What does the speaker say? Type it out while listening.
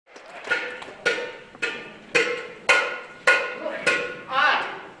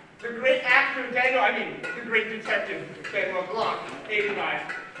great detective, Benoit Blanc, 89.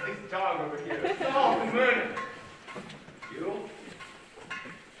 This dog over here. Oh, murder. You?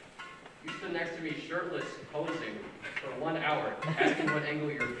 You stood next to me shirtless, posing, for 1 hour, asking what angle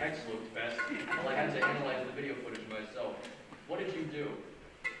your pecs looked best, while I had to analyze the video footage myself. What did you do?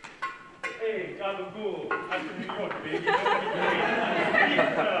 Hey, Gabagool, I'm from New York, baby.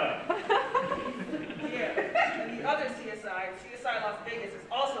 Yeah, and the other CSI Las Vegas, is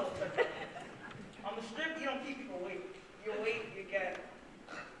also a on the strip, you don't keep people waiting. You wait, you get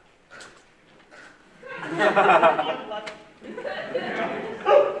unlucky.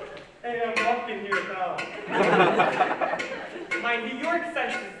 Hey, I'm walking here now. My New York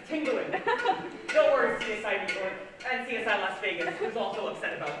sense is tingling. Don't worry, CSI New York and CSI Las Vegas, who's also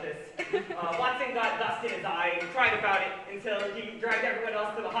upset about this. Watson got dust in his eye and cried about it until he dragged everyone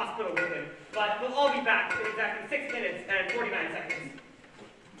else to the hospital with him. But we'll all be back in exactly 6 minutes and 49 seconds.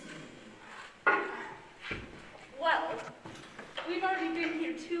 Well, we've already been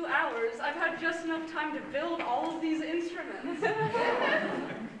here 2 hours. I've had just enough time to build all of these instruments.